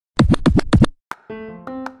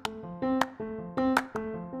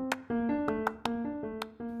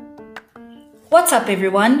What's up,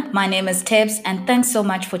 everyone? My name is Tibbs, and thanks so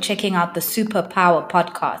much for checking out the Superpower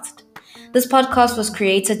podcast. This podcast was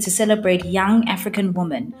created to celebrate young African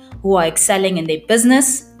women who are excelling in their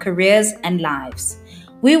business, careers, and lives.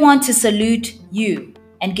 We want to salute you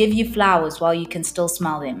and give you flowers while you can still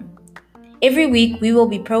smell them. Every week, we will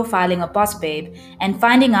be profiling a boss babe and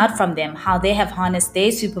finding out from them how they have harnessed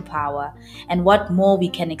their superpower and what more we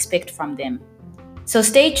can expect from them. So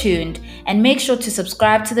stay tuned and make sure to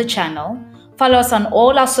subscribe to the channel. Follow us on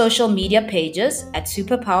all our social media pages at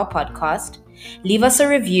Superpower Podcast. Leave us a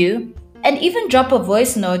review and even drop a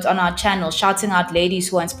voice note on our channel shouting out ladies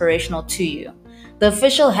who are inspirational to you. The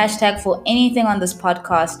official hashtag for anything on this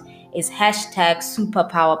podcast is hashtag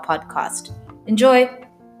Superpower Podcast. Enjoy!